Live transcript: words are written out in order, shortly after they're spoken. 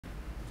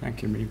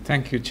Thank you, Mead.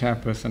 Thank you,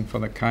 Chairperson, for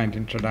the kind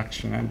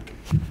introduction, and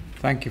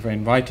thank you for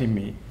inviting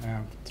me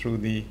through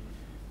the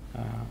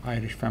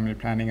Irish Family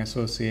Planning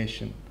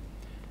Association.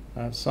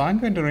 So I'm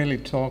going to really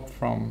talk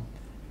from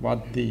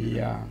what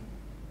the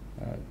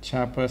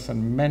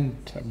Chairperson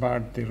meant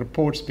about the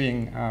reports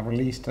being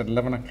released at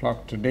 11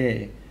 o'clock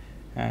today.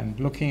 And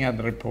looking at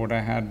the report,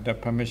 I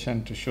had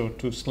permission to show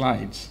 2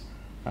 slides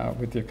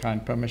with your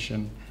kind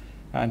permission,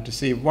 and to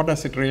see what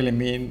does it really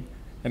mean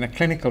in a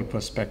clinical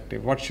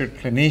perspective. What should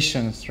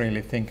clinicians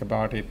really think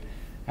about it?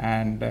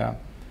 And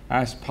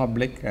as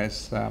public,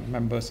 as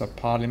members of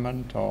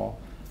parliament or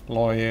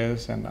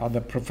lawyers and other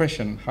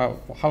profession,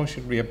 how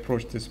should we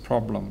approach this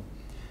problem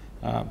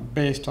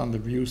based on the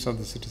views of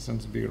the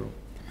Citizens Bureau?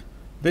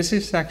 This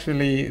is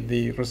actually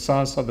the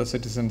results of the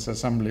Citizens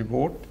Assembly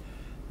vote,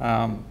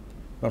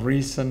 the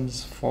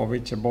reasons for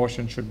which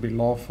abortion should be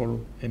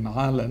lawful in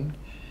Ireland.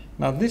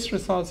 Now, this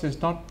result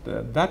is not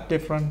that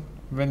different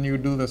when you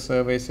do the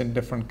surveys in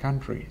different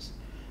countries.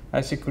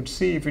 As you could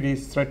see, if it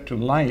is threat to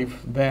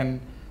life, then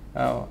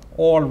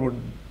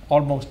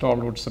almost all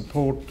would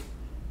support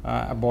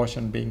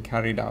abortion being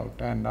carried out.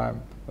 And I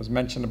was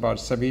mentioned about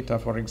Savita,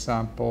 for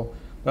example.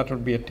 That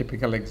would be a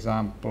typical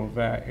example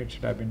where it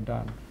should have been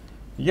done.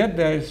 Yet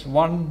there is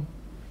one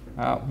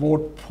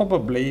vote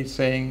probably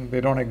saying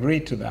they don't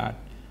agree to that.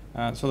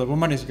 So the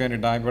woman is going to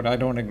die, but I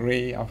don't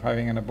agree of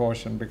having an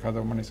abortion because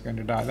the woman is going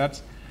to die. That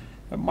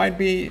might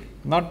be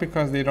not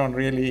because they don't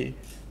really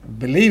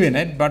believe in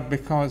it, but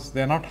because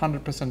they're not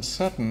 100%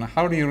 certain.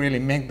 How do you really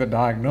make the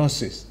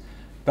diagnosis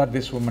that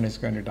this woman is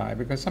going to die?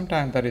 Because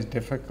sometimes that is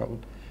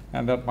difficult,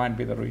 and that might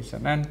be the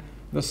reason. And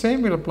the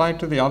same will apply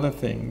to the other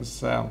things.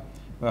 The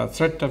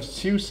threat of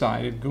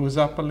suicide, it goes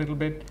up a little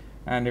bit,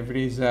 and if it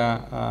is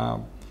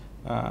a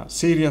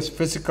serious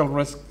physical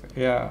risk,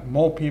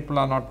 more people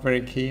are not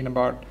very keen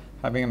about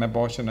having an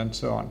abortion and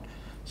so on.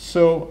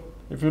 So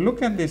if you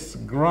look at this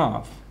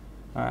graph,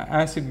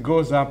 as it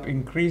goes up,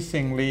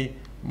 increasingly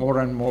more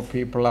and more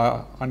people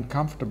are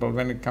uncomfortable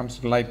when it comes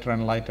to lighter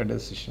and lighter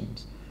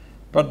decisions.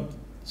 But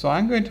so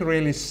I'm going to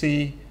really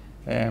see,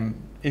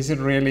 is it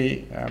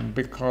really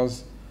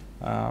because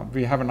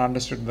we haven't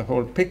understood the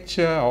whole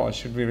picture, or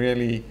should we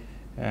really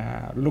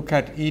look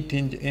at each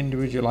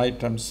individual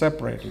item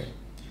separately?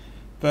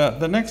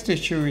 The next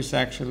issue is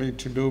actually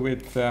to do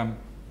with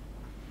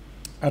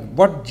at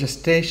what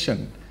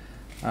gestation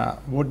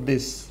would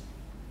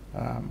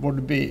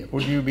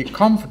you be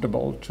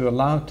comfortable to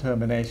allow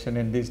termination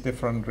in these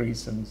different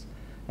reasons?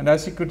 And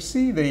as you could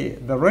see,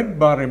 the red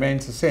bar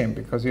remains the same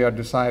because you have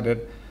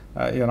decided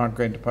you're not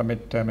going to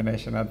permit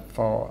termination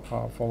for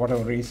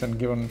whatever reason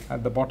given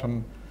at the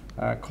bottom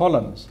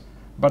columns.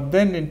 But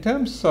then in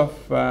terms of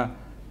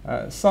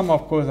some,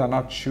 of course, are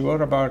not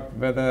sure about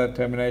whether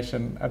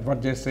termination, at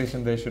what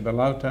gestation they should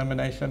allow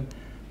termination.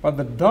 But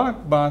the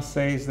dark bar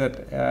says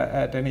that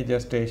at any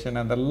gestation,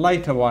 and the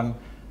lighter one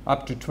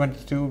up to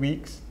 22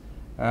 weeks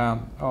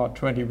or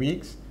 20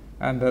 weeks.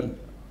 And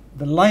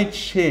the light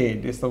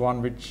shade is the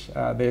one which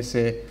they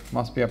say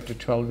must be up to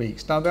 12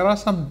 weeks. Now, there are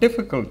some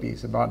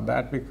difficulties about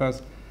that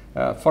because,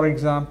 for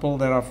example,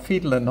 there are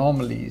fetal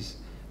anomalies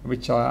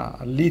which are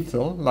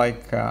lethal,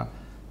 like a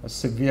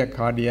severe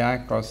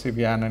cardiac or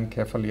severe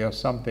anencephaly or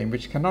something,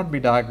 which cannot be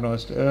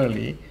diagnosed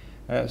early.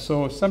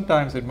 So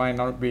sometimes it might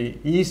not be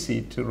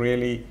easy to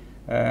really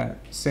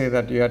say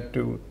that you had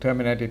to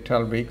terminate it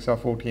 12 weeks or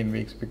 14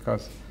 weeks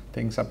because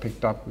things are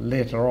picked up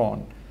later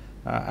on.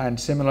 And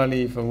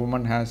similarly, if a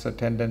woman has a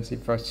tendency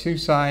for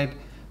suicide,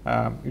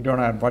 you don't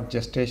know at what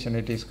gestation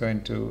it is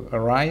going to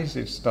arise.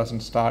 It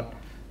doesn't start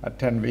at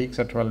 10 weeks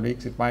or 12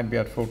 weeks. It might be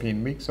at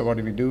 14 weeks. So what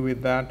do we do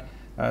with that?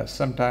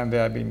 Sometimes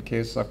there have been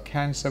cases of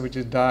cancer which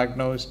is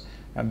diagnosed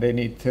and they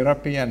need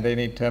therapy and they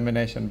need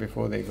termination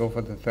before they go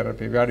for the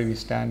therapy. Where do we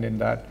stand in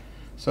that?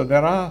 So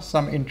there are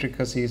some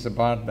intricacies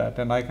about that,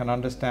 and I can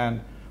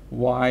understand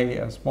why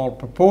a small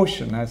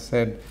proportion has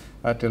said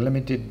to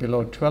limit it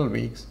below 12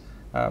 weeks,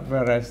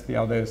 whereas the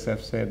others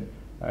have said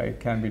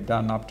it can be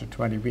done up to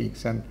 20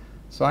 weeks. And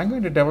so I'm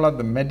going to develop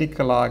the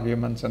medical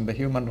arguments and the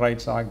human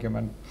rights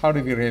argument. How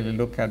do we really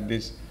look at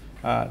these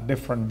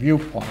different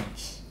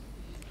viewpoints?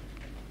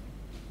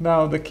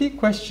 Now, the key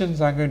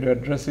questions I'm going to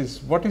address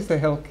is, what is the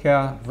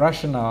healthcare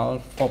rationale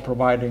for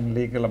providing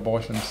legal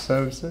abortion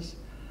services?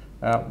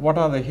 What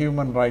are the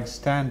human rights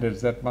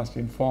standards that must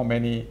inform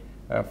any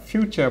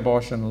future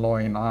abortion law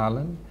in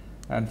Ireland?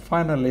 And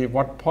finally,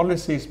 what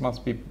policies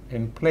must be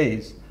in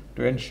place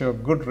to ensure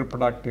good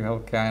reproductive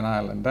healthcare in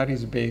Ireland? That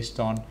is based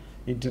on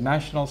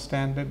international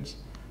standards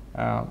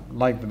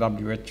like the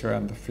WHO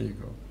and the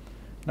FIGO.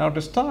 Now,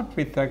 to start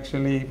with,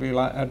 actually, we'll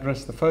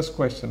address the first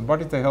question. What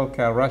is the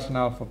healthcare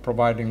rationale for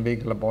providing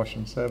legal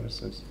abortion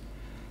services?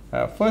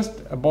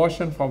 First,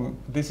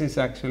 this is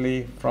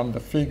actually from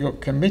the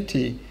FIGO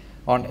Committee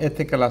on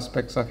Ethical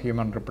Aspects of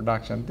Human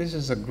Reproduction. This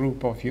is a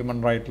group of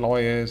human rights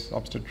lawyers,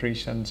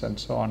 obstetricians, and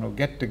so on, who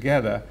get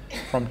together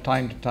from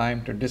time to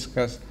time to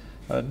discuss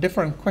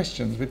different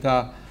questions which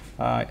are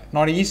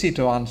not easy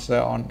to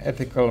answer on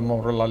ethical,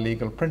 moral, or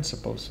legal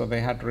principles. So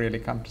they had to really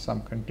come to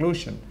some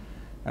conclusion.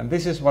 And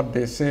this is what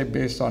they say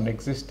based on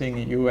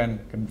existing UN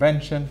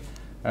convention.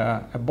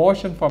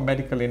 Abortion for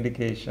medical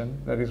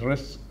indication, that is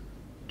risk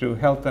to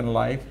health and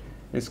life,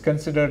 is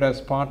considered as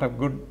part of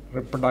good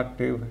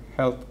reproductive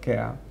health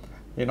care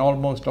in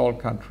almost all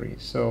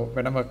countries. So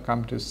whenever it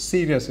comes to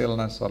serious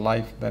illness or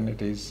life, then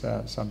it is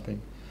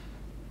something.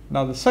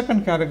 Now the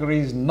second category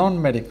is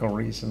non-medical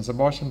reasons.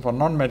 Abortion for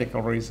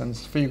non-medical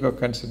reasons, FIGO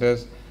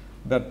considers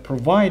that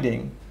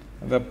providing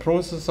the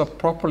process of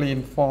properly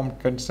informed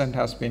consent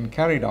has been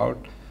carried out,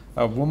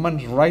 a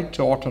woman's right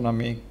to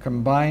autonomy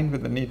combined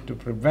with the need to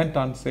prevent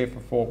unsafe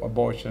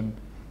abortion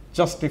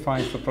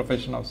justifies the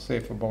provision of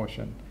safe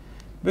abortion.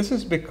 This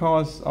is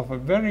because of a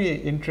very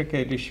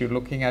intricate issue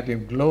looking at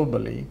it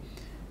globally.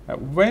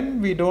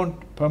 When we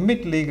don't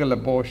permit legal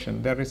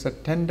abortion, there is a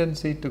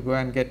tendency to go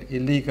and get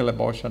illegal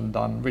abortion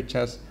done, which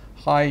has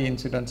high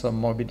incidence of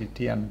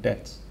morbidity and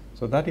deaths.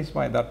 So that is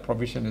why that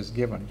provision is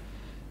given.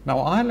 Now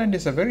Ireland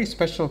is a very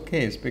special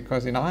case,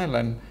 because in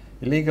Ireland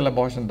illegal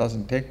abortion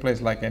doesn't take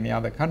place like any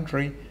other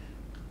country,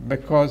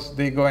 because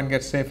they go and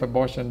get safe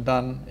abortion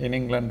done in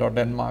England or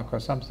Denmark or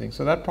something.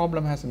 So that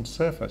problem hasn't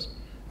surfaced.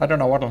 I don't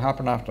know what will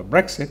happen after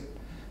Brexit,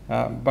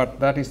 but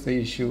that is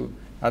the issue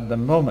at the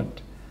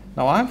moment.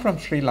 Now I'm from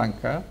Sri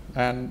Lanka,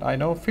 and I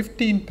know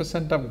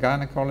 15% of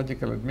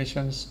gynecological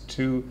admissions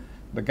to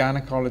the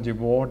gynecology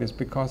ward is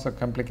because of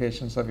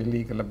complications of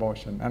illegal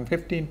abortion, and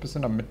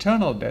 15% of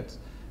maternal deaths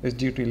is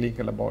due to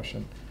illegal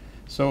abortion.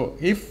 So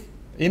if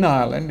in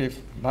Ireland,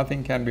 if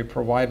nothing can be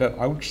provided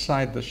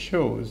outside the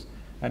shows,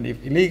 and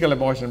if illegal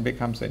abortion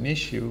becomes an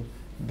issue,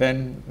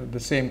 then the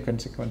same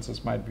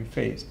consequences might be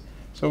faced.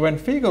 So when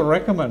FIGO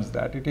recommends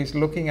that, it is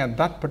looking at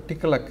that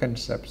particular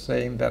concept,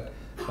 saying that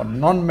for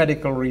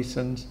non-medical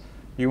reasons,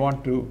 you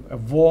want to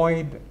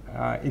avoid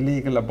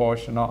illegal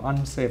abortion or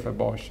unsafe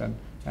abortion,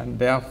 and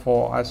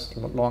therefore, as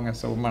long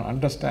as a woman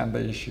understands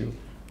the issue,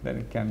 then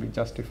it can be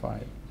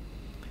justified.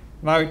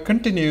 Now it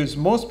continues,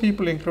 most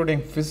people,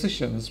 including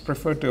physicians,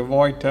 prefer to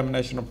avoid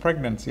termination of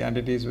pregnancy, and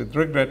it is with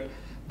regret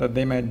that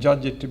they may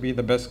judge it to be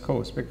the best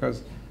course,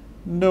 because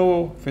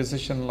no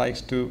physician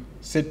likes to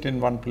sit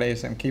in one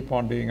place and keep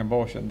on doing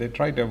abortion. They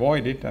try to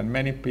avoid it, and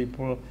many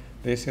people,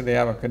 they say they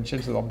have a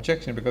conscientious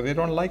objection because they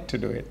don't like to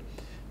do it.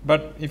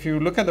 But if you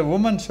look at the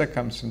woman's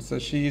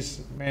circumstances, she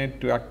is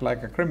made to act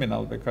like a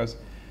criminal, because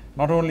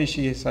not only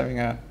she is having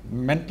a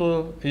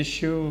mental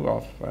issue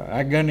of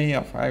agony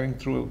of going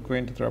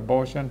through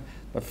abortion,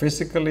 the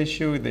physical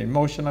issue, the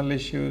emotional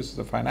issues,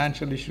 the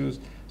financial issues,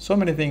 so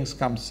many things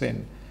comes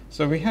in.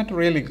 So we had to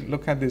really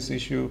look at this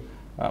issue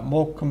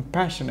more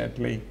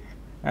compassionately.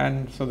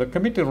 And so the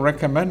committee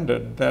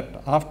recommended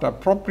that after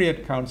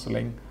appropriate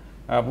counseling,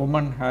 a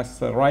woman has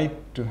the right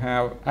to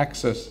have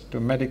access to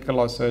medical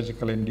or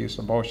surgical induced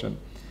abortion,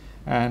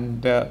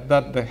 and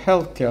that the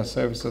healthcare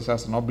services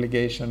has an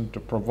obligation to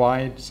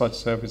provide such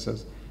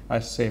services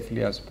as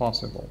safely as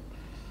possible.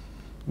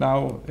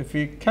 Now, if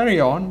we carry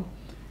on,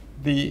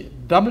 the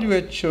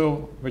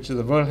WHO, which is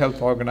the World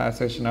Health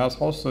Organization, has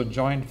also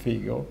joined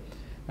FIGO,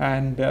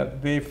 and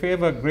they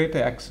favor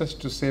greater access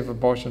to safe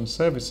abortion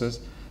services,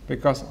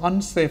 because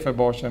unsafe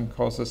abortion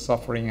causes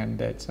suffering and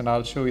deaths. And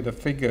I'll show you the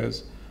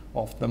figures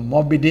of the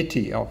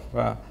morbidity of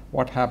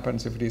what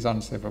happens if it is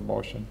unsafe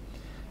abortion.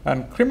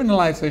 And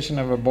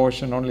criminalization of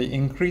abortion only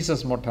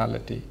increases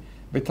mortality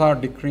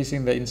without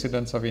decreasing the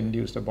incidence of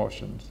induced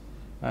abortions.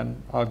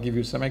 And I'll give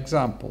you some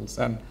examples.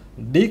 And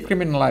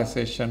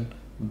decriminalization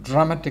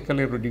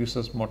dramatically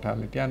reduces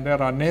mortality. And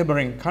there are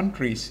neighboring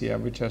countries here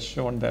which has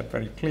shown that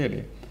very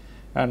clearly.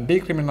 And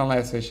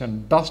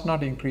decriminalization does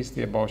not increase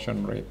the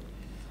abortion rate.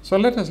 So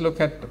let us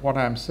look at what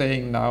I'm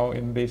saying now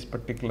in this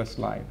particular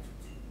slide.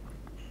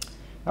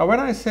 Now, when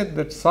I said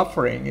that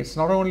suffering, it's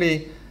not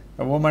only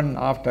a woman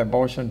after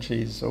abortion,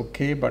 she is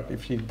okay, but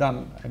if she's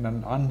done in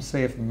an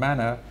unsafe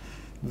manner,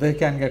 they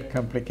can get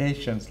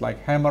complications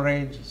like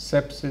hemorrhage,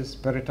 sepsis,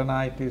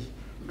 peritonitis,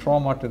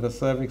 trauma to the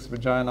cervix,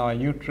 vagina, or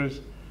uterus,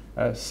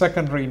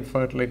 secondary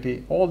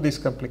infertility. All these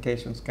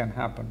complications can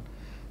happen.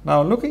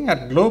 Now, looking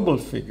at global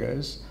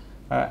figures,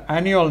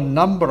 annual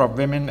number of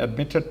women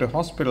admitted to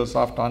hospitals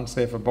after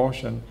unsafe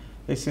abortion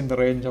is in the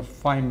range of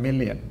 5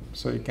 million.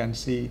 So you can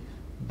see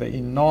the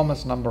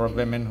enormous number of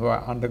women who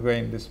are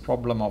undergoing this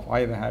problem of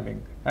either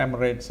having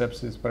hemorrhage,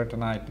 sepsis,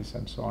 peritonitis,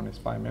 and so on is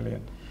 5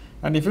 million.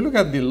 And if you look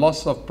at the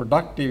loss of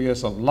productive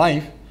years of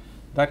life,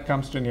 that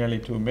comes to nearly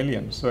 2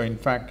 million. So in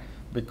fact,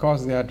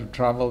 because they had to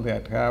travel, they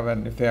had to have,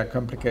 and if there are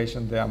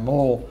complications, they are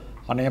more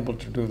unable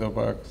to do the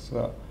work.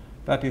 So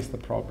that is the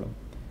problem.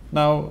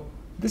 Now,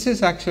 this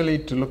is actually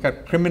to look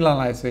at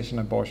criminalization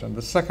of abortion,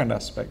 the second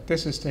aspect.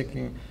 This is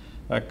taking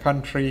a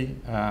country,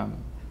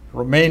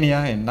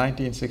 Romania in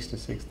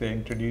 1966, they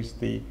introduced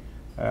the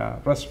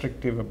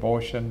restrictive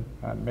abortion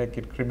and make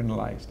it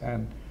criminalized.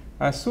 And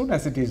as soon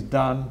as it is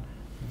done,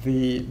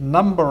 the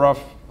number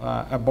of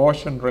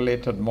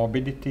abortion-related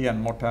morbidity and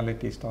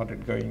mortality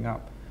started going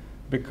up.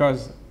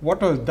 Because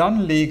what was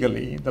done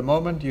legally, the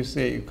moment you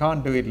say you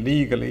can't do it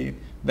legally,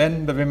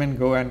 then the women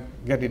go and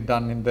get it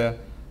done in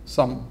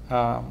some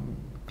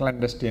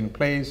clandestine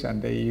place,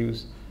 and they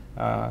use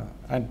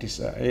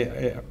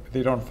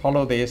they don't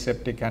follow the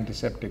aseptic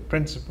antiseptic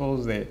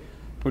principles. They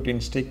put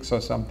in sticks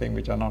or something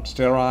which are not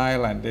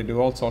sterile, and they do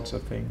all sorts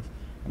of things.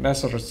 And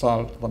as a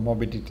result, the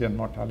morbidity and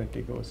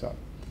mortality goes up.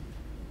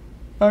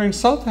 Now in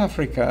South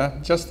Africa,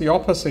 just the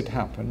opposite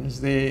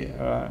happens. They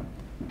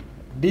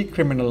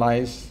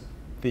decriminalize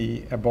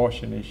the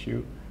abortion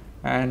issue,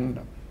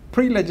 and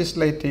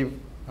pre-legislative,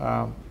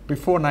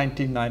 before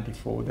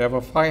 1994, there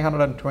were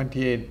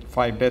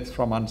 528 deaths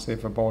from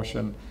unsafe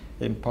abortion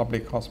in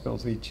public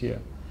hospitals each year.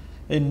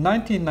 In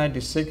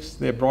 1996,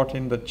 they brought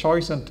in the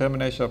Choice and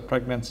Termination of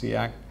Pregnancy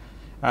Act,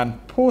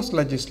 and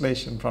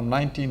post-legislation from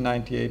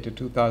 1998 to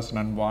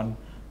 2001,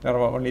 there were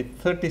only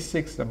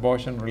 36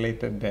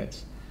 abortion-related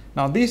deaths.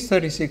 Now these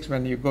 36,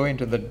 when you go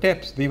into the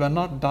depths, they were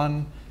not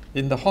done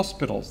in the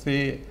hospitals.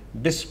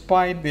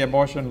 Despite the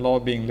abortion law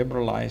being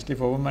liberalized,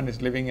 if a woman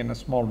is living in a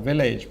small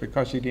village,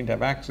 because she didn't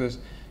have access,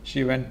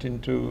 she went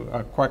into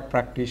a quack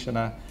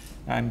practitioner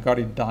and got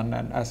it done,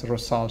 and as a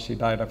result she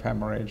died of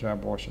hemorrhage or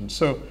abortion.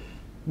 So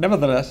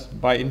nevertheless,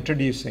 by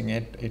introducing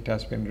it, it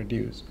has been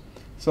reduced.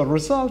 So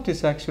result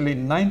is actually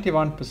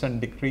 91%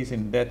 decrease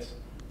in deaths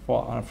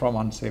from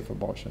unsafe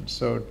abortion.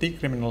 So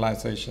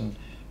decriminalization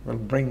will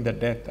bring the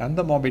death and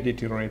the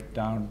morbidity rate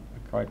down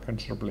quite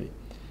considerably.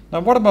 Now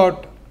what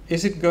about,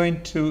 is it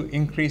going to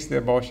increase the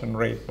abortion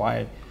rate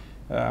by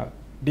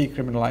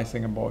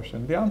decriminalizing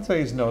abortion? The answer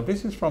is no.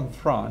 This is from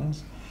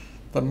France.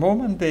 The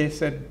moment they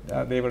said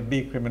they will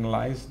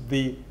decriminalize,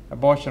 the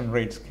abortion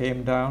rates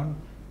came down.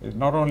 It's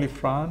not only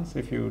France.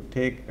 If you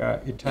take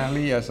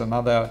Italy as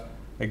another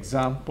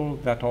example,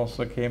 that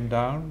also came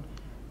down.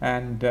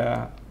 And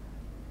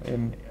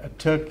in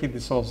Turkey,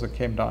 this also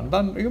came down.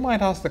 Then you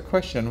might ask the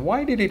question,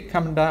 why did it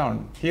come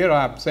down? Here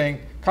I'm saying,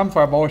 come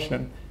for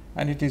abortion,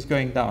 and it is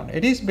going down.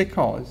 It is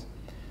because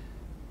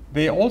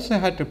they also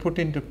had to put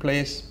into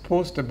place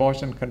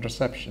post-abortion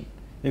contraception.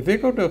 If they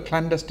go to a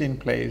clandestine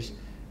place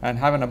and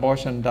have an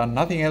abortion done,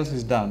 nothing else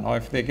is done. Or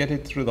if they get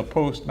it through the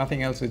post,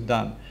 nothing else is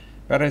done.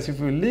 Whereas if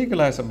we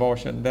legalize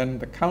abortion, then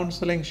the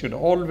counseling should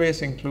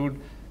always include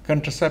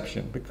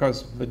contraception,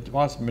 because the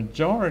vast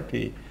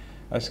majority,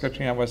 as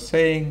Katrina was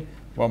saying,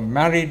 were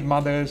married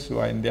mothers who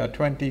are in their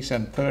 20s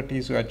and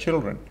 30s who have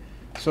children.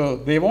 So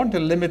they want to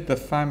limit the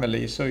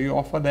family, so you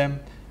offer them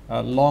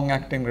a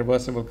long-acting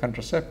reversible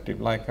contraceptive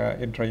like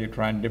an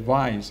intrauterine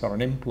device or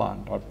an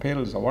implant or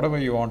pills or whatever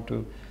you want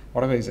to,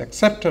 whatever is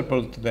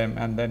acceptable to them,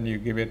 and then you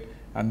give it,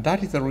 and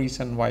that is the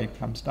reason why it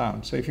comes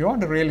down. So if you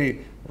want to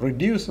really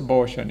reduce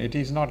abortion, it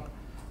is not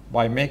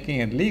by making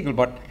it legal,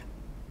 but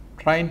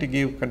trying to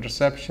give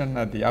contraception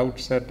at the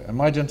outset,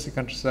 emergency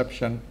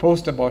contraception,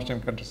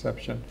 post-abortion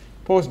contraception,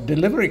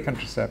 post-delivery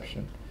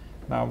contraception.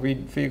 Now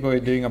FIGO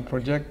is doing a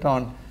project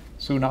on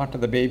soon after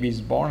the baby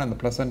is born and the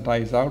placenta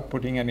is out,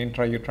 putting an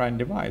intrauterine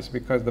device,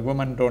 because the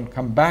women don't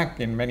come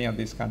back in many of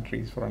these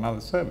countries for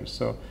another service.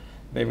 So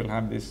they will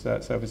have this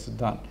service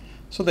done.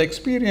 So the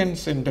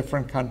experience in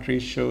different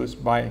countries shows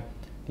by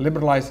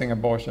liberalizing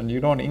abortion, you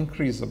don't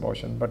increase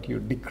abortion, but you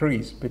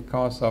decrease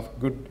because of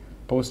good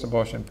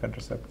post-abortion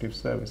contraceptive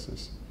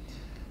services.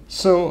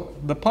 So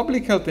the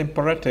public health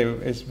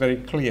imperative is very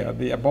clear.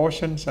 The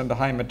abortions and the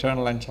high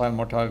maternal and child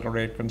mortality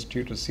rate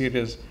constitute a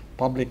serious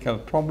public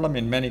health problem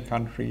in many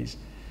countries.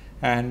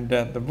 And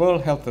the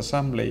World Health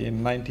Assembly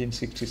in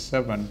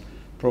 1967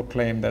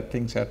 proclaimed that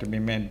things had to be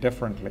made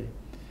differently.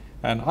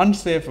 And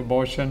unsafe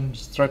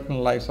abortions threaten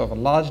the lives of a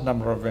large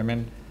number of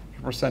women,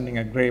 representing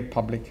a grave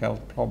public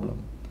health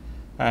problem.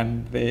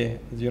 And the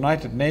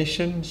United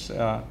Nations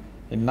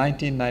in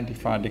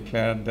 1995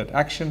 declared that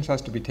actions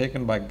has to be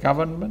taken by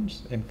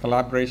governments in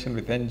collaboration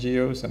with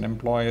NGOs and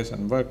employers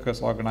and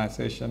workers'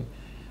 organizations,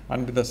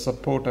 and with the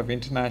support of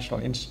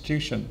international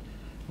institutions,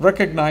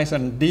 recognize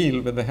and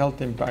deal with the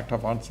health impact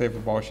of unsafe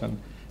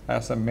abortion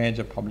as a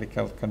major public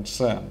health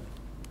concern.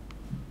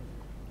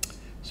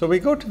 So we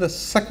go to the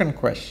second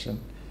question.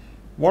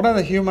 What are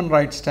the human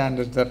rights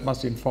standards that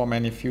must inform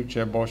any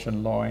future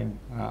abortion law in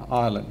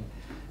Ireland?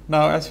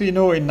 Now, as we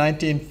know, in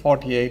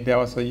 1948, there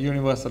was a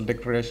Universal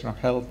Declaration of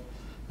Health,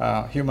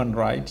 Human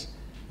Rights,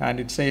 and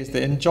it says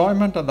the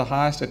enjoyment of the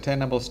highest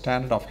attainable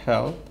standard of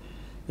health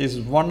is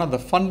one of the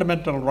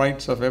fundamental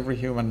rights of every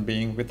human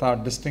being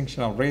without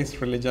distinction of race,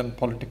 religion,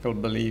 political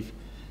belief,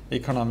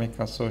 economic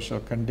or social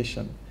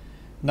condition.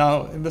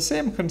 Now, in the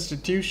same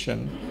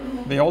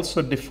constitution, they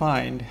also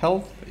defined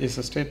health is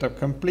a state of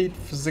complete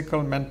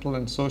physical, mental,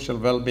 and social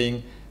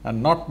well-being,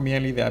 and not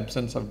merely the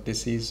absence of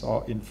disease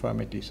or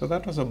infirmity. So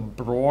that was a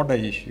broader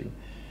issue.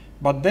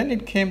 But then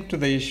it came to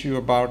the issue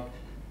about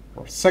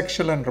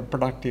sexual and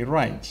reproductive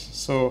rights.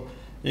 So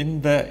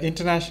in the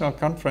International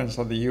Conference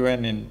of the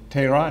UN in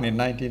Tehran in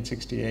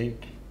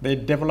 1968, they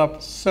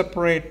developed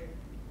separate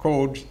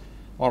codes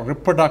or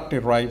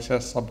reproductive rights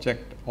as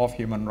subject of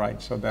human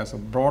rights. So there's a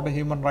broader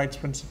human rights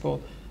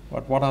principle,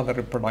 but what are the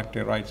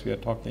reproductive rights we are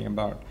talking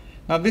about?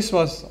 Now this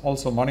was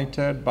also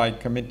monitored by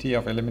Committee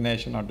of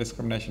Elimination of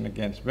Discrimination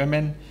Against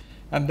Women,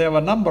 and there were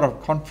a number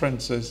of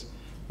conferences.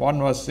 One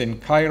was in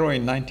Cairo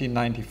in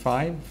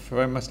 1995,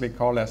 famously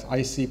called as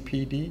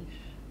ICPD,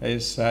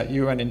 is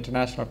UN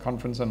International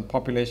Conference on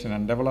Population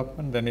and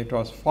Development. Then it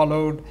was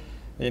followed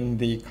in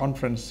the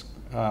conference,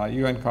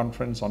 UN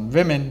Conference on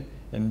Women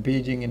in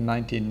Beijing in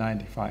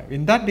 1995.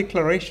 In that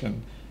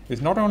declaration,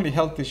 it's not only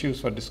health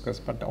issues were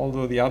discussed, but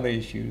also the other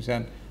issues.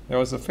 And there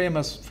was a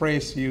famous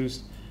phrase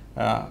used,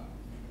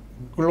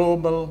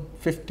 global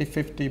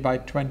 50-50 by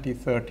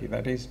 2030.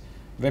 That is,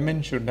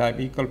 women should have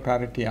equal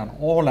parity on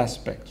all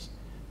aspects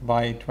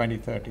by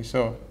 2030.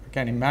 So you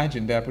can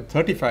imagine they have put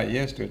 35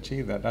 years to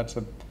achieve that. That's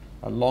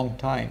a long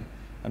time.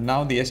 And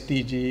now the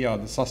SDG, or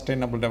the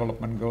Sustainable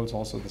Development Goals,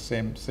 also the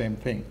same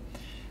thing.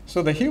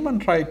 So the human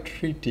rights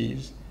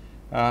treaties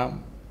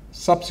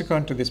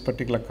subsequent to this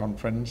particular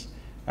conference,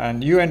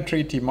 and UN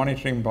treaty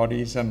monitoring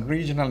bodies and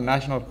regional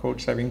national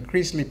courts have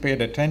increasingly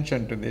paid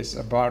attention to this,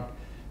 about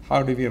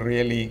how do we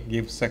really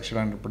give sexual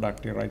and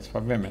reproductive rights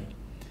for women.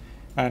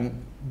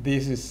 And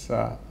this is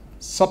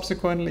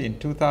subsequently in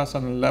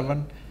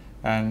 2011,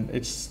 and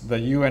it's the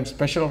UN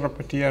Special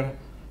Rapporteur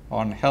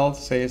on Health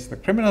says the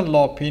criminal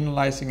law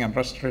penalizing and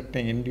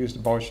restricting induced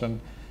abortion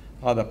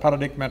are the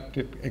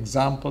paradigmatic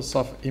examples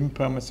of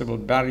impermissible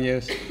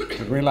barriers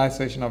to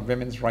realization of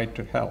women's right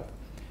to health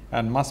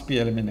and must be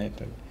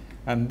eliminated.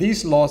 And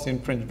these laws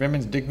infringe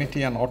women's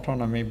dignity and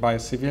autonomy by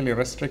severely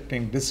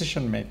restricting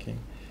decision making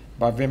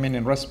by women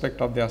in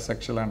respect of their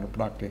sexual and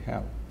reproductive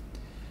health.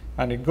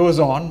 And it goes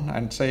on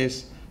and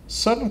says,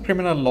 certain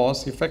criminal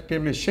laws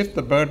effectively shift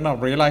the burden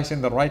of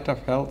realizing the right of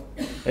health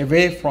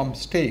away from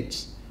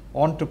states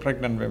onto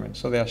pregnant women.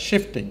 So they are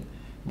shifting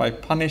by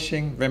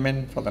punishing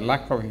women for the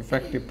lack of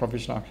effective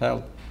provision of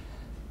health,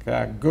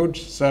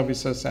 goods,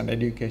 services, and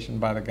education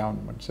by the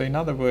government. So in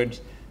other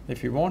words,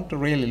 if you want to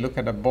really look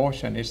at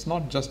abortion, it's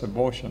not just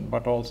abortion,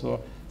 but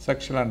also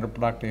sexual and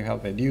reproductive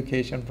health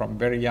education from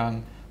very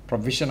young,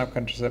 provision of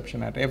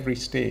contraception at every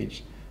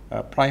stage,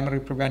 primary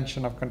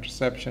prevention of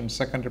contraception,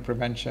 secondary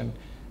prevention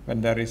when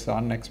there is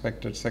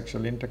unexpected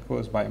sexual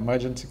intercourse by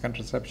emergency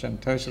contraception,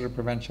 tertiary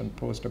prevention,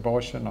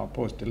 post-abortion or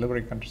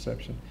post-delivery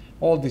contraception.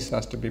 All this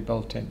has to be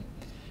built in.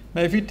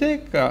 Now, if you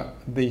take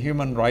the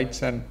human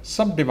rights and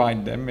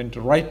subdivide them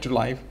into right to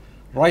life,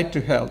 right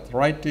to health,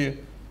 right to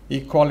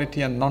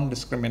equality and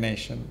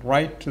non-discrimination,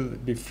 right to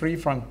be free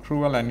from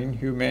cruel and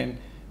inhumane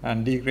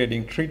and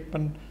degrading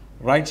treatment,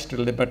 rights to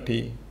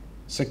liberty,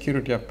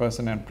 security of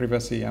person and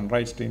privacy, and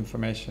rights to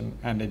information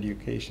and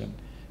education.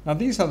 Now,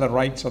 these are the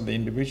rights of the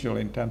individual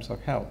in terms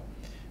of health.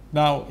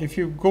 Now, if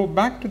you go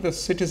back to the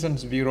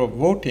Citizens Bureau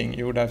voting,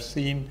 you would have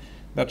seen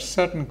that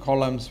certain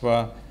columns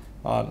were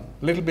a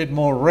little bit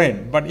more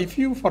red. But if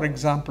you, for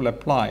example,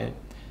 apply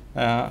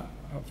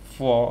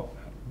for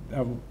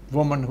a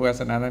woman who has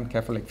an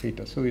anencephalic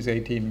fetus, who is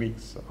 18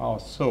 weeks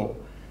or so,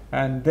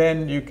 and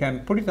then you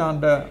can put it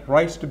under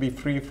rights to be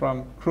free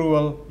from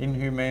cruel,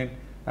 inhumane,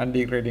 and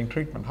degrading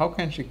treatment. How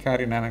can she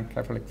carry an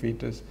anencephalic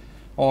fetus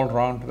all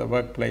around to the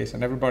workplace,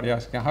 and everybody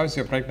asking, how is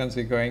your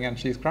pregnancy going? And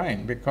she's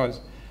crying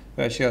because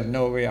she has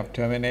no way of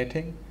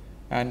terminating.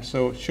 And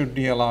so should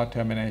we allow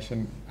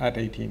termination at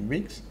 18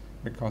 weeks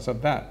because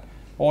of that?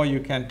 Or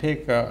you can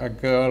take a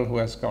girl who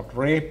has got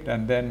raped,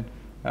 and then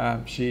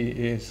she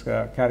is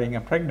carrying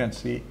a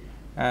pregnancy,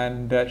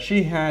 and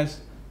she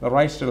has the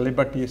rights to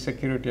liberty,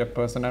 security of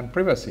person, and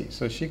privacy.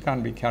 So she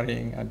can't be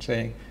carrying and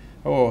saying,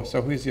 oh,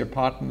 so who is your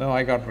partner? No,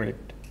 I got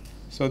raped.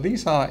 So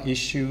these are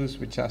issues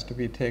which has to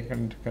be taken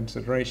into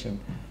consideration.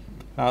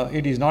 Now,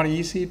 it is not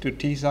easy to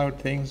tease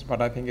out things,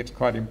 but I think it's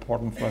quite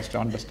important for us to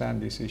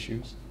understand these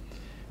issues.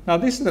 Now,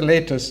 this is the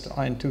latest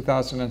in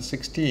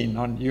 2016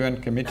 on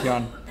UN Committee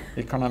on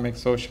Economic,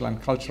 Social,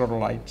 and Cultural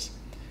Rights.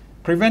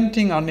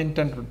 Preventing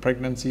unintended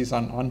pregnancies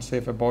and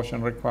unsafe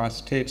abortion requires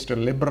states to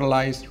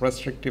liberalize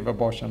restrictive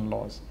abortion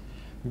laws,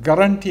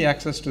 guarantee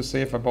access to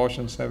safe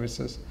abortion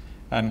services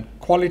and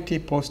quality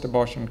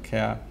post-abortion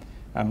care,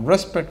 and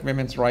respect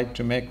women's right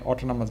to make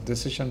autonomous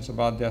decisions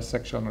about their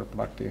sexual and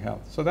reproductive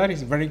health. So that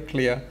is very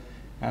clear,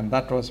 and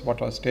that was what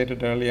was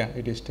stated earlier.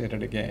 It is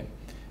stated again.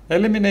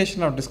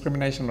 Elimination of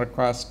discrimination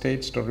requires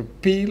states to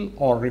repeal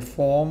or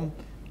reform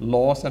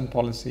laws and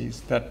policies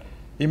that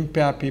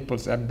impair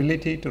people's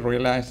ability to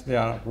realize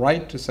their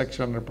right to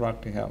sexual and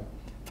reproductive health.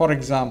 For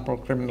example,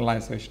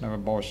 criminalization of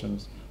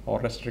abortions or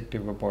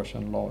restrictive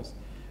abortion laws.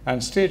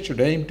 And states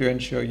should aim to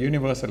ensure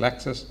universal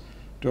access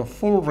to a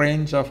full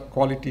range of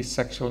quality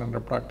sexual and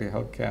reproductive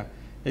health care,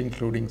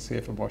 including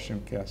safe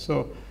abortion care.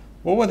 So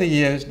over the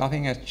years,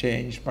 nothing has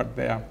changed, but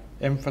they are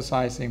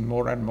emphasizing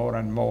more and more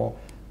and more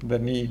the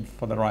need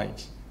for the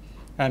rights.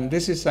 And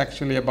this is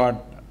actually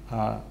about,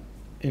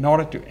 in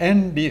order to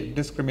end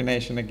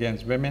discrimination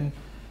against women,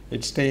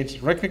 it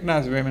states,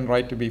 recognize women's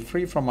right to be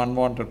free from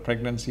unwanted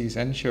pregnancies,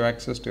 ensure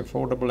access to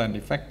affordable and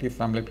effective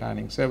family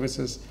planning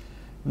services,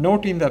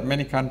 noting that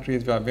many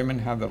countries where women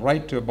have the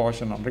right to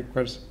abortion on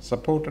request,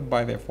 supported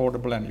by the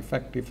affordable and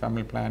effective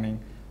family planning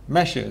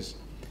measures,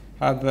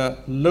 have the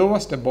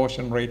lowest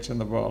abortion rates in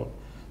the world.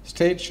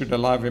 States should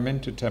allow women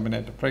to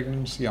terminate a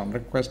pregnancy on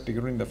request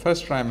during the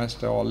first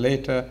trimester or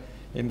later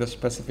in the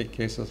specific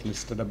cases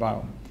listed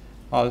above.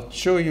 I'll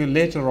show you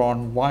later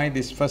on why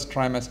this first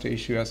trimester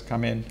issue has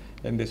come in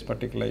this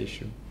particular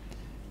issue.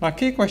 Now,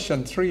 key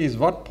question 3 is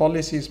what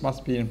policies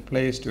must be in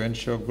place to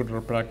ensure good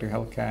reproductive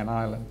health care in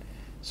Ireland?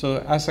 So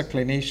as a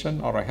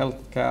clinician or a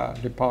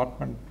healthcare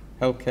department,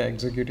 healthcare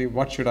executive,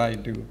 what should I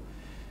do?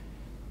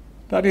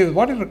 That is,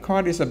 what is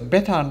required is a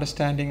better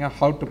understanding of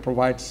how to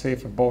provide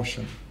safe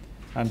abortion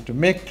and to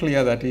make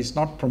clear that he's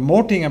not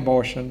promoting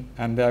abortion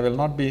and there will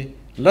not be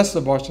less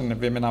abortion if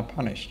women are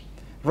punished.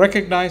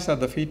 Recognize that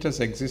the fetus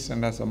exists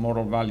and has a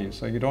moral value,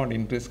 so you don't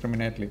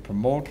indiscriminately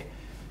promote,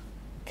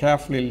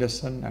 carefully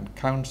listen and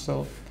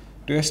counsel,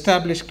 to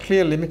establish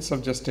clear limits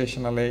of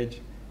gestational age,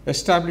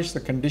 establish the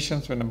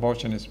conditions when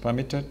abortion is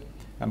permitted,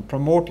 and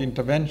promote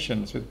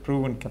interventions with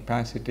proven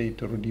capacity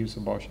to reduce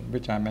abortion,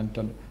 which I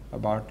mentioned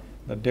about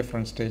the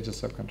different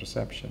stages of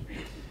contraception.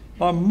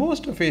 Now,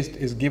 most of it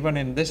is given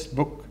in this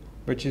book,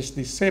 which is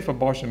the Safe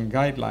Abortion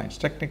Guidelines,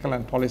 Technical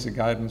and Policy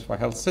Guidance for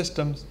Health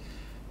Systems.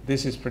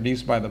 This is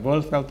produced by the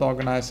World Health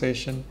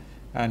Organization,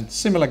 and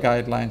similar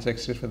guidelines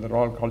exist for the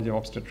Royal College of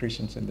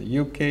Obstetricians in the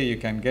UK. You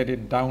can get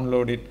it,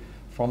 download it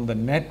from the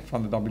net,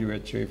 from the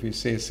WHO. If you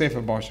say Safe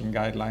Abortion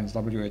Guidelines,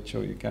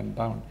 WHO, you can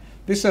down.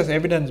 This has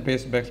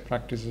evidence-based best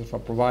practices for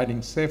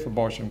providing safe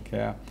abortion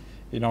care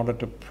in order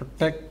to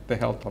protect the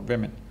health of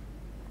women.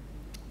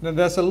 Now,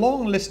 there's a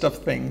long list of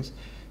things,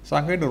 so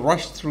I'm going to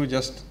rush through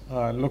just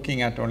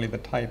looking at only the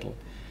title.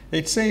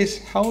 It says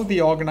how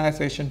the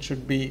organization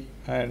should be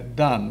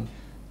done,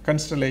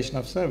 constellation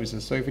of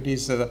services. So if it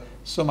is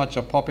so much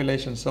of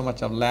population, so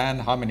much of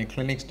land, how many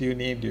clinics do you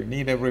need? Do you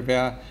need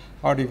everywhere?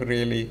 How do you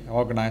really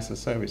organize the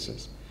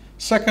services?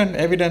 Second,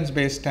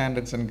 evidence-based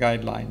standards and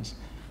guidelines,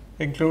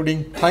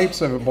 including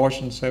types of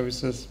abortion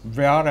services,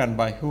 where and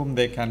by whom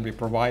they can be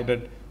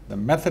provided, the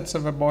methods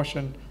of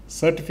abortion,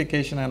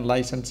 certification and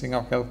licensing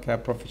of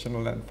healthcare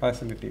professional and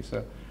facilities.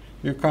 So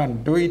you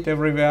can't do it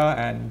everywhere,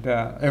 and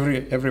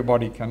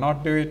everybody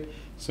cannot do it.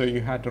 So you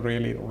have to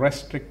really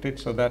restrict it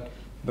so that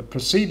the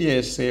procedure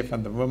is safe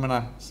and the women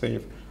are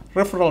safe.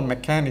 Referral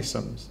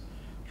mechanisms,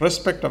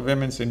 respect of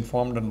women's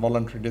informed and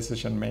voluntary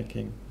decision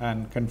making,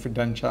 and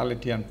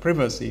confidentiality and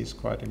privacy is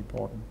quite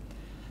important.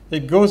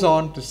 It goes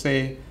on to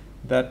say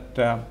that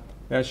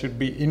there should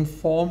be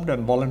informed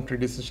and voluntary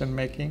decision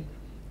making.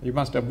 You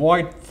must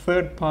avoid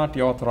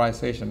third-party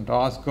authorization to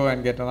ask, go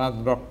and get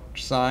another doctor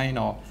to sign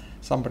or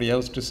somebody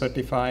else to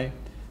certify,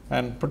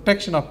 and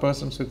protection of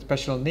persons with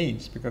special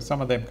needs, because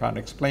some of them can't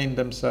explain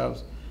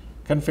themselves,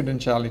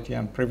 confidentiality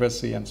and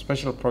privacy, and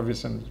special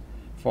provisions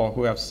for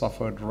who have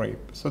suffered rape.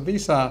 So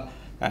these are,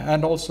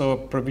 and also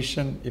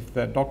provision if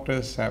the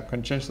doctors have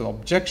conscientious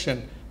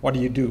objection, what do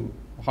you do?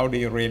 How do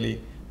you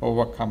really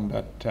overcome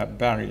that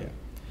barrier?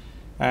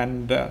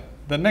 And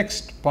the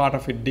next part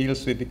of it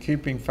deals with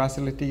equipping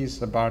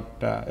facilities, about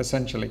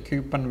essential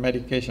equipment,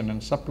 medication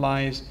and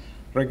supplies,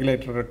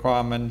 regulatory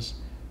requirements,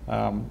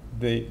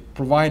 the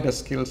provider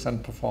skills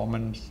and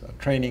performance,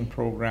 training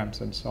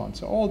programs, and so on.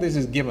 So all this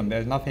is given.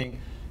 There's nothing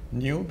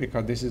new,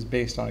 because this is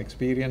based on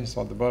experience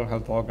of the World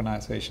Health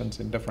Organizations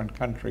in different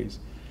countries.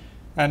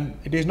 And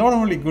it is not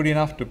only good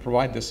enough to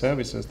provide the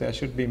services, there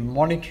should be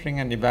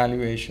monitoring and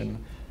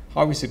evaluation.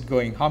 How is it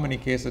going? How many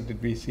cases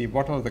did we see?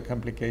 What was the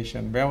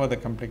complication? Where were the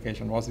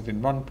complication? Was it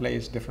in one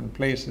place, different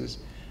places?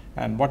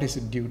 And what is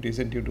it due to? Is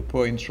it due to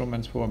poor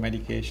instruments, poor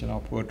medication, or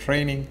poor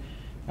training?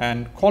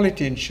 And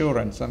quality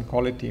insurance and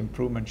quality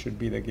improvement should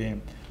be the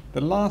game.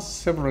 The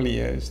last several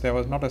years, there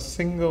was not a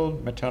single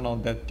maternal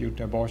death due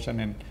to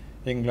abortion in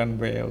England,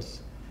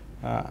 Wales,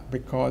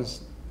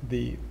 because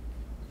the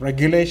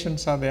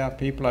regulations are there,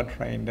 people are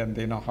trained, and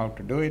they know how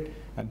to do it.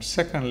 And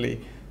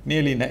secondly,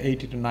 nearly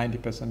 80 to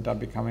 90% are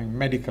becoming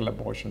medical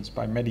abortions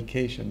by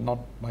medication, not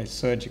by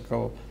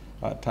surgical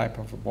type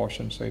of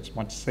abortion, so it's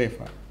much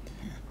safer.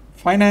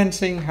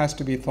 Financing has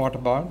to be thought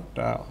about,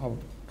 of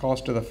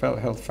cost to the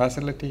health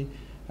facility,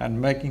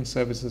 and making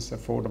services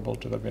affordable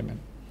to the women.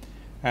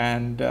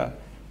 And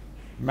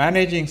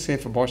managing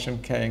safe abortion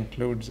care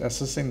includes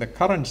assessing the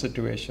current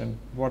situation,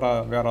 where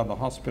are the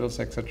hospitals,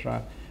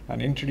 etc.,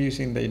 and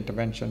introducing the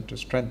intervention to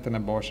strengthen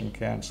abortion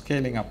care, and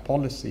scaling up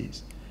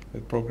policies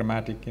with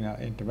programmatic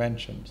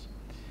interventions.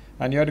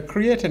 And you have to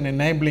create an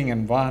enabling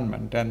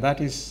environment, and that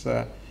is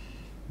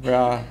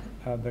where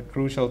the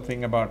crucial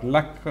thing about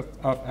lack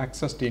of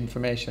access to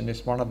information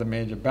is one of the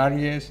major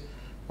barriers.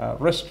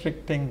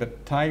 Restricting the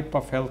type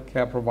of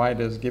healthcare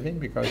providers giving,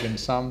 because in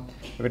some,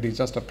 if it is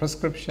just a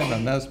prescription, a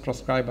nurse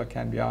prescriber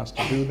can be asked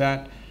to do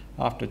that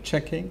after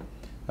checking.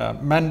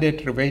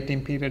 Mandatory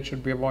waiting period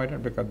should be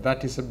avoided, because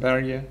that is a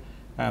barrier.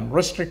 And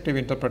restrictive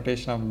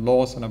interpretation of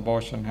laws on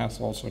abortion has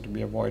also to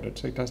be avoided,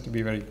 so it has to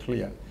be very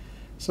clear.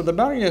 So the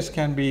barriers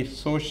can be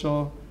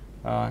social,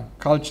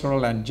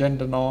 cultural, and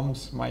gender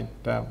norms might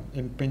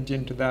impinge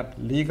into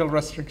that, legal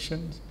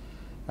restrictions,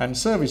 and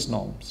service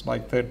norms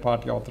like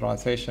third-party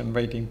authorization,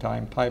 waiting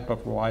time, type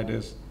of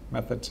providers,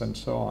 methods, and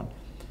so on.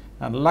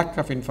 And lack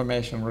of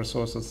information,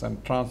 resources,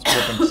 and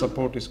transport and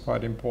support is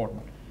quite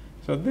important.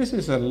 So this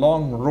is a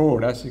long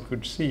road, as you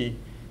could see,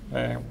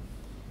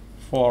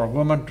 for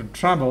women to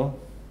travel,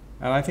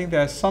 and I think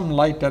there's some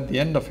light at the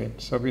end of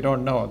it, so we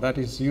don't know. That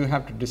is, you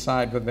have to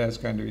decide whether there's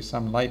going to be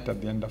some light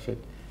at the end of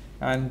it.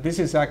 And this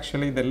is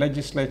actually the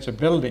legislature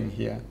building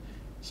here.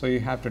 So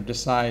you have to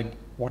decide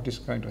what is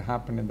going to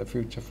happen in the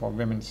future for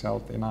women's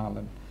health in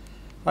Ireland.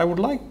 I would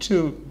like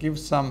to give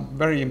some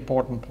very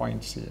important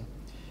points here.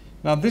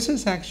 Now, this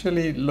is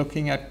actually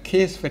looking at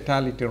case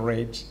fatality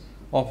rates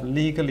of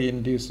legally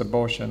induced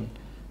abortion,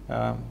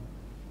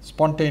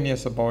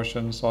 spontaneous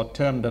abortions or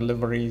term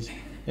deliveries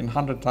in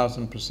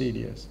 100,000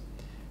 procedures.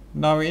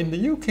 Now, in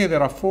the UK,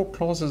 there are 4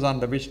 clauses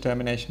under which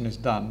termination is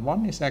done.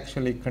 One is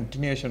actually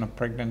continuation of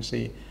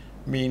pregnancy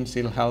means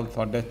ill health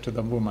or death to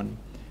the woman.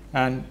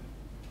 And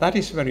that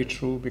is very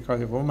true, because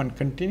if a woman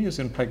continues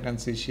in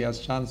pregnancy, she has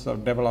chance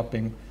of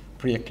developing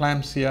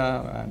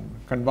preeclampsia and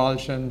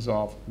convulsions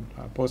or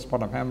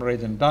postpartum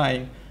hemorrhage and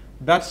dying.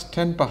 That's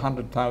 10 per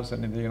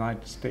 100,000 in the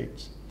United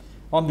States.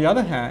 On the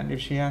other hand, if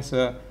she has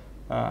a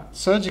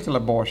surgical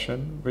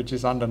abortion, which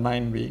is under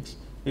 9 weeks,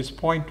 it's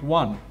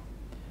 0.1.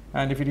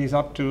 And if it is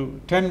up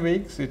to 10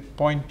 weeks, it's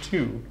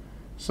 0.2.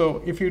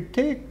 So if you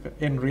take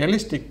in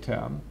realistic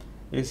term,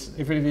 if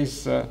it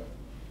is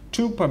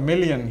 2 per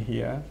million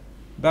here,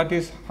 that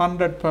is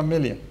 100 per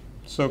million.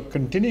 So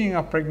continuing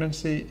a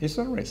pregnancy is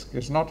a risk.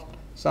 It's not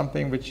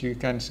something which you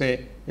can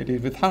say it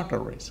is without a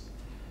risk.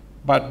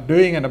 But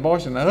doing an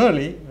abortion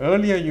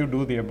earlier you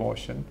do the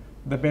abortion,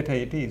 the better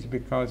it is,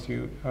 because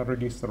you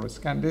reduce the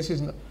risk. And this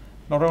is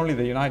not only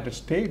the United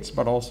States,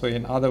 but also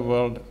in other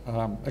world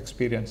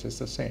experiences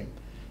the same.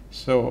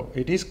 So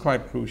it is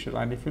quite crucial.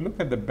 And if you look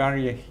at the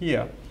barrier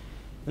here,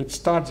 it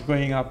starts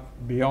going up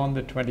beyond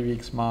the 20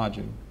 weeks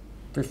margin.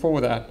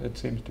 Before that, it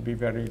seems to be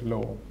very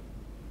low.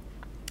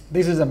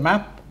 This is a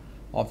map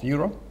of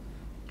Europe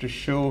to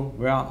show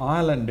where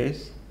Ireland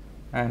is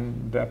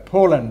and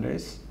Poland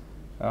is,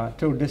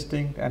 2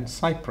 distinct, and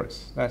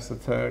Cyprus, that's the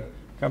 3rd,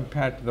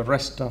 compared to the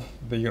rest of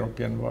the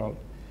European world.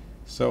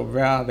 So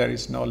where there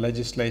is no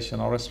legislation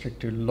or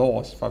restrictive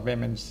laws for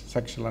women's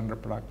sexual and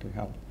reproductive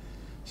health.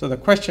 So the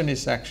question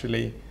is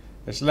actually,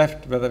 it's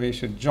left whether we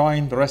should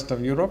join the rest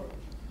of Europe.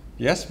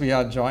 Yes, we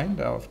are joined.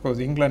 Of course,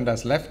 England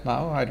has left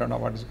now. I don't know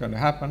what is going to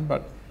happen,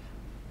 but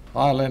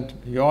Ireland,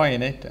 you're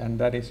in it, and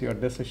that is your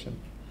decision.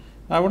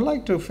 I would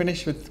like to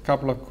finish with a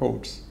couple of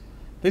quotes.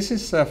 This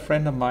is a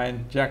friend of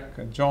mine,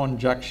 John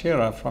Jack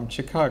Shearer from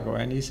Chicago,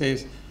 and he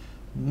says,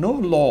 "No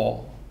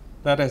law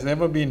that has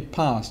ever been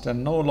passed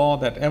and no law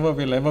that ever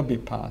will ever be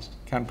passed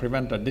can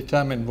prevent a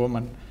determined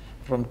woman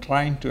from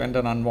trying to end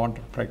an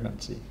unwanted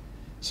pregnancy.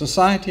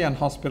 Society and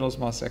hospitals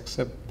must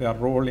accept their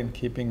role in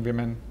keeping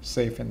women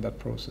safe in that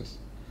process."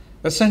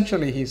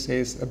 Essentially, he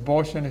says,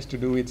 abortion is to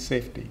do with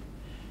safety.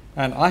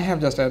 And I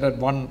have just added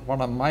one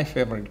of my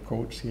favorite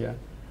quotes here.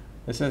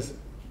 It says,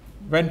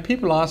 when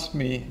people ask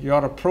me,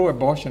 "You're a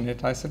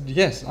pro-abortionist," I said,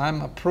 yes,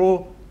 I'm a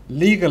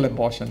pro-legal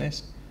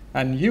abortionist,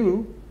 and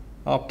you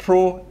are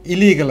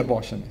pro-illegal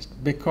abortionist.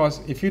 Because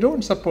if you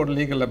don't support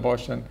legal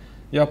abortion,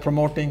 you're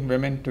promoting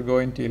women to go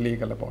into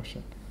illegal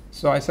abortion.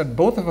 So I said,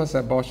 both of us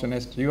are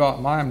abortionists.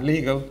 I'm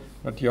legal,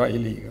 but you're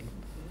illegal.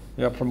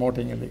 You're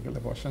promoting illegal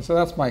abortion. So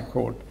that's my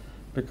quote,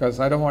 because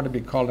I don't want to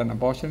be called an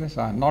abortionist.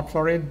 I'm not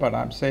for it, but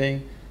I'm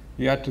saying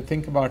you have to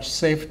think about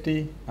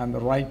safety and the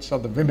rights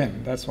of the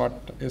women. That's what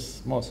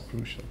is most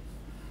crucial.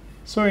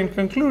 So in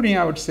concluding,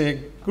 I would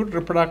say good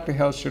reproductive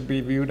health should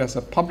be viewed as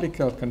a public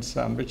health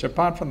concern, which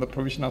apart from the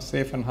provision of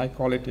safe and high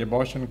quality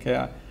abortion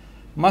care,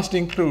 must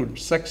include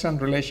sex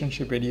and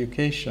relationship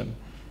education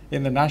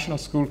in the national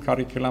school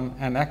curriculum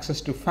and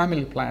access to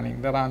family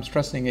planning that I'm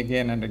stressing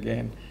again and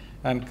again,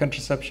 and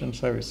contraception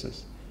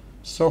services.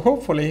 So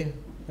hopefully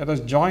let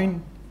us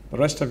join the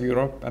rest of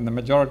Europe and the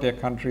majority of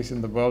countries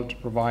in the world to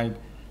provide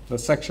the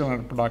sexual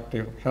and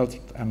reproductive health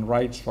and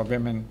rights for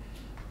women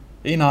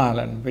in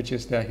Ireland, which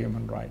is their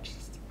human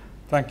rights.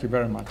 Thank you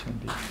very much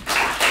indeed.